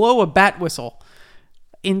blow a bat whistle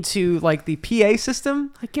into like the PA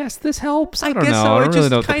system. I guess this helps. I don't guess know. So. I It don't really just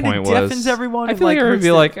know what the kind point of was. deafens everyone. I feel like everyone would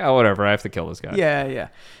be like, oh, whatever. I have to kill this guy. Yeah.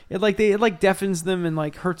 It deafens them and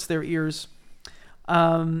like hurts their ears.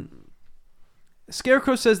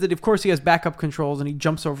 Scarecrow says that of course he has backup controls and he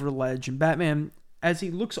jumps over the ledge, and Batman, as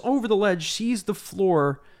he looks over the ledge, sees the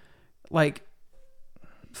floor like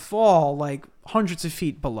fall like hundreds of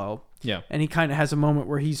feet below. Yeah. And he kind of has a moment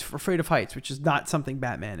where he's afraid of heights, which is not something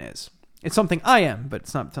Batman is. It's something I am, but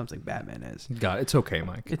it's not something Batman is. God, it's okay,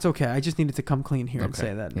 Mike. It's okay. I just needed to come clean here and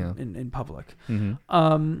say that Yeah. in public.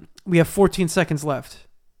 Mm-hmm. We have 14 seconds left.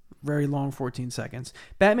 Very long 14 seconds.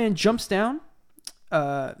 Batman jumps down.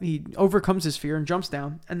 He overcomes his fear and jumps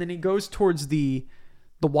down, and then he goes towards the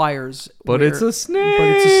wires. But it's a snake. But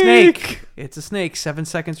it's a snake. It's a snake. 7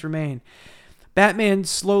 seconds remain. Batman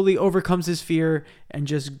slowly overcomes his fear and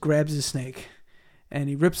just grabs the snake, and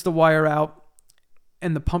he rips the wire out,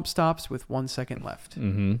 and the pump stops with 1 second left.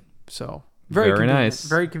 Mm-hmm. So very nice.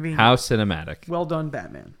 Very convenient. How cinematic. Well done,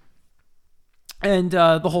 Batman. And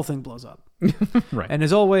the whole thing blows up. Right. And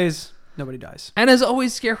as always, nobody dies. And as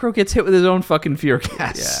always, Scarecrow gets hit with his own fucking fear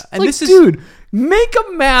gas. Yeah. And like, dude, make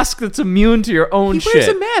a mask that's immune to your own shit. He wears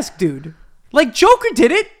a mask, dude. Like Joker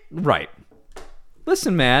did it. Right.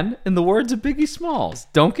 Listen, man, in the words of Biggie Smalls,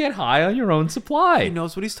 don't get high on your own supply. He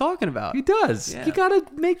knows what he's talking about. He does. Yeah. You gotta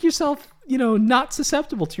make yourself, not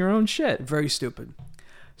susceptible to your own shit. Very stupid.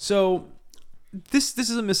 So this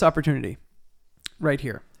is a missed opportunity right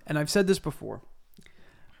here. And I've said this before.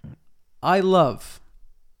 I love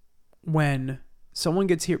when someone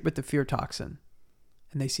gets hit with the fear toxin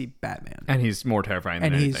and they see Batman. And he's more terrifying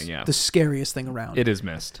than anything, yeah. The scariest thing around. It is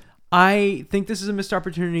missed. I think this is a missed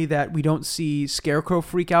opportunity that we don't see Scarecrow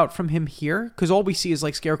freak out from him here, because all we see is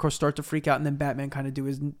like Scarecrow start to freak out and then Batman kind of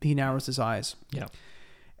he narrows his eyes. Yeah.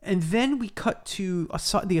 And then we cut to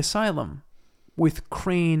the asylum with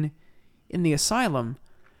Crane in the asylum,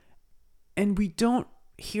 and we don't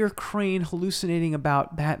hear Crane hallucinating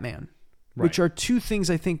about Batman, which are two things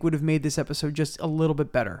I think would have made this episode just a little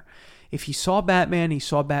bit better. If he saw Batman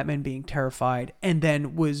being terrified and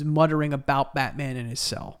then was muttering about Batman in his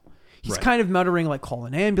cell. He's kind of muttering like, call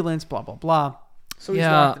an ambulance, blah, blah, blah. So he's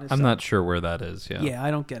locked in his I'm cell. not sure where that is. Yeah. Yeah, I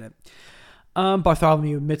don't get it.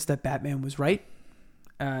 Bartholomew admits that Batman was right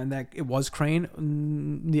and that it was Crane.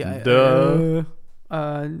 Duh.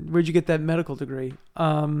 Where'd you get that medical degree?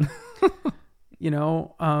 But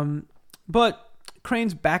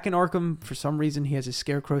Crane's back in Arkham. For some reason, he has his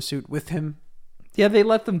Scarecrow suit with him. Yeah, they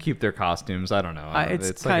let them keep their costumes. I don't know.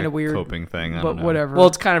 It's like kind of a weird. coping thing. I but don't know. whatever. Well,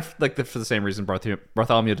 it's kind of like for the same reason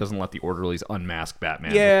Bartholomew doesn't let the orderlies unmask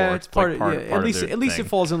Batman. Yeah, before. it's part like of at least thing. it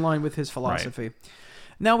falls in line with his philosophy.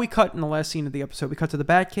 Now we cut in the last scene of the episode. We cut to the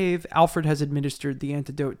Batcave. Alfred has administered the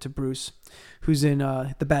antidote to Bruce, who's in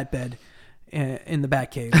the Bat bed in the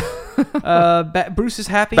Batcave. Bruce is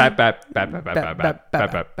happy.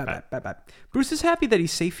 Bruce is happy that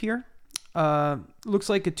he's safe here. Looks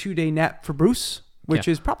like a 2-day nap for Bruce, which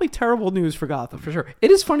is probably terrible news for Gotham. For sure.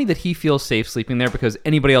 It is funny that he feels safe sleeping there because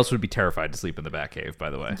anybody else would be terrified to sleep in the Batcave,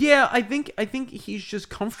 by the way. Yeah, I think he's just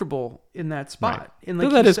comfortable in that spot. Right. And like,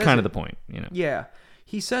 so that is kind of the point, Yeah.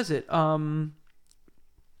 He says it,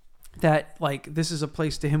 that like this is a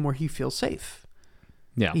place to him where he feels safe.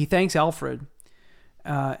 Yeah. He thanks Alfred,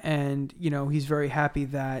 and he's very happy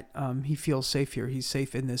that he feels safe here. He's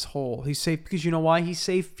safe in this hole. He's safe because you know why he's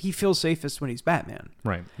safe. He feels safest when he's Batman.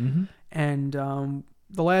 Right. Mm-hmm. And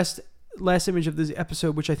the last image of this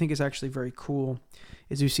episode, which I think is actually very cool,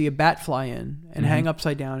 is you see a bat fly in and hang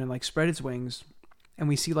upside down and like spread its wings. And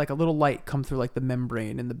we see like a little light come through like the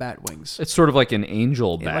membrane in the bat wings. It's sort of like an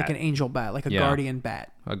angel bat. Like an angel bat, like a guardian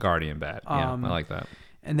bat. A guardian bat. Yeah, I like that.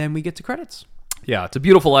 And then we get to credits. Yeah, it's a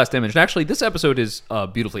beautiful last image. And actually, this episode is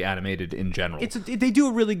beautifully animated in general. They do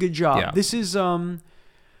a really good job. Yeah. This is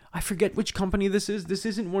I forget which company this is. This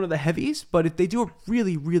isn't one of the heavies, but they do a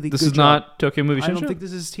really, really good job. This is not Tokyo Movie I Shinshu? don't think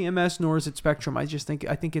this is TMS, nor is it Spectrum. I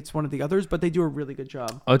think it's one of the others, but they do a really good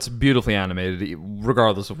job. Oh, it's beautifully animated,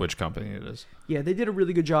 regardless of which company it is. Yeah, they did a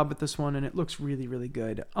really good job with this one, and it looks really, really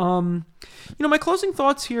good. My closing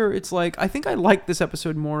thoughts here, it's like, I think I liked this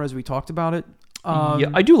episode more as we talked about it. Yeah,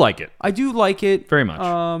 I do like it. I do like it. Very much.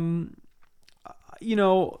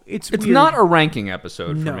 It's It's weird. not a ranking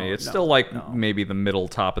episode for No, me. It's no, still like no. maybe the middle,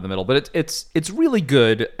 top of the middle, but it's really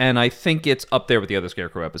good, and I think it's up there with the other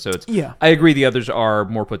Scarecrow episodes. Yeah. I agree the others are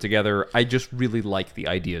more put together. I just really like the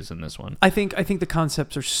ideas in this one. I think the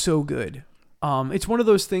concepts are so good. It's one of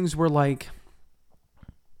those things where like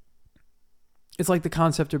it's like the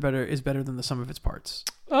concept is better than the sum of its parts.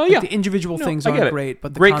 Oh Like, yeah, the individual No, things I get aren't it. great,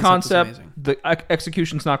 but the great concept is concept. amazing. The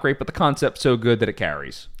execution's not great, but the concept's so good that it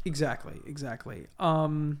carries. Exactly.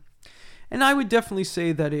 And I would definitely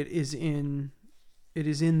say that it is in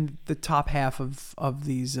the top half of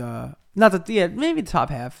these. Maybe the top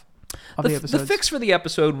half of the episodes. The fix for the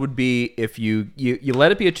episode would be if you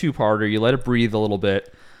let it be a two-parter, you let it breathe a little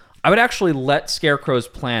bit. I would actually let Scarecrow's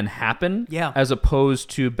plan happen, Yeah. as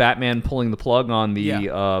opposed to Batman pulling the plug on the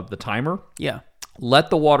Yeah. the timer. Yeah.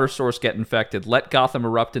 Let the water source get infected. Let Gotham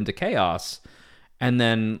erupt into chaos, and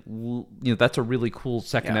then that's a really cool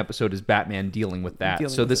second Yeah. episode is Batman dealing with that.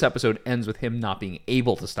 Dealing So with this it. episode ends with him not being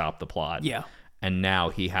able to stop the plot. Yeah. And now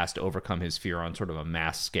he has to overcome his fear on sort of a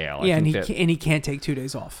mass scale. I Yeah, and think he can't take 2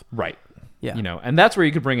 days off. right. Yeah. And that's where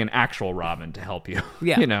you could bring an actual Robin to help you.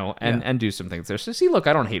 Yeah. And do some things there. So see, look,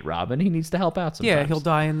 I don't hate Robin. He needs to help out sometimes. Yeah, he'll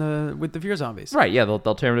die with the fear zombies. Right. Yeah,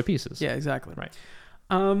 they'll tear him to pieces. Yeah, exactly. Right.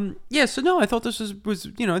 So no, I thought this was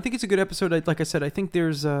I think it's a good episode. Like I said, I think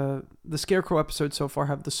there's the Scarecrow episodes so far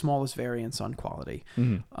have the smallest variance on quality.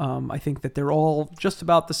 Mm-hmm. I think that they're all just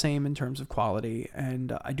about the same in terms of quality,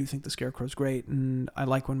 and I do think the Scarecrow's great, and I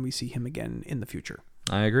like when we see him again in the future.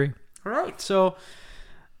 I agree. All right, so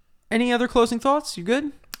any other closing thoughts? You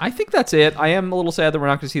good? I think that's it. I am a little sad that we're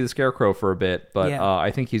not going to see the Scarecrow for a bit, but Yeah. I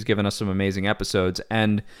think he's given us some amazing episodes,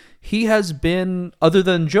 and he has been, other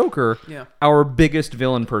than Joker, Yeah. our biggest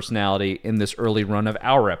villain personality in this early run of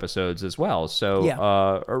our episodes as well. So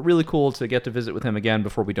Yeah. really cool to get to visit with him again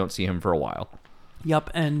before we don't see him for a while. Yep,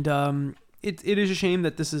 and it is a shame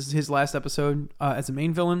that this is his last episode as a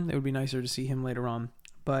main villain. It would be nicer to see him later on.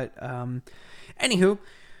 But anywho,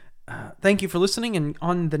 thank you for listening. And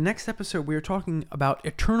on the next episode, we are talking about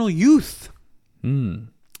Eternal Youth.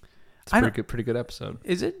 It's a pretty good episode.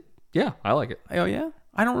 Is it? Yeah, I like it. Oh, yeah?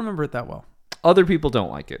 I don't remember it that well. Other people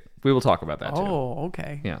don't like it. We will talk about that too. Oh,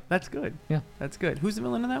 okay. Yeah. That's good. Yeah. That's good. Who's the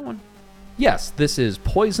villain in that one? Yes, this is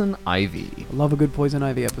Poison Ivy. I love a good Poison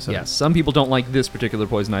Ivy episode. Yes, some people don't like this particular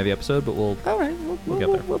Poison Ivy episode, but we'll All right. We'll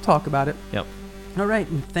get there. We'll talk about it. Yep. All right.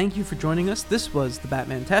 And thank you for joining us. This was the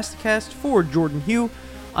Batman-tasticast for Jordan Hugh.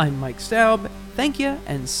 I'm Mike Staub. Thank you,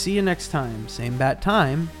 and see you next time. Same bat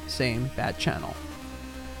time, same bat channel.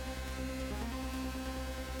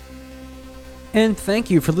 And thank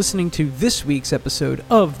you for listening to this week's episode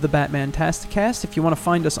of the Batman-tasticast. If you want to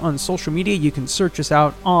find us on social media, you can search us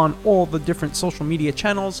out on all the different social media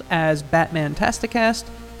channels as Batman-tasticast.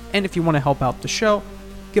 And if you want to help out the show,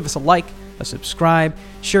 give us a like, a subscribe,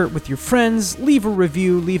 share it with your friends, leave a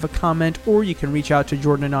review, leave a comment, or you can reach out to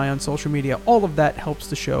Jordan and I on social media. All of that helps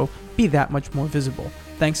the show be that much more visible.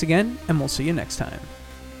 Thanks again, and we'll see you next time.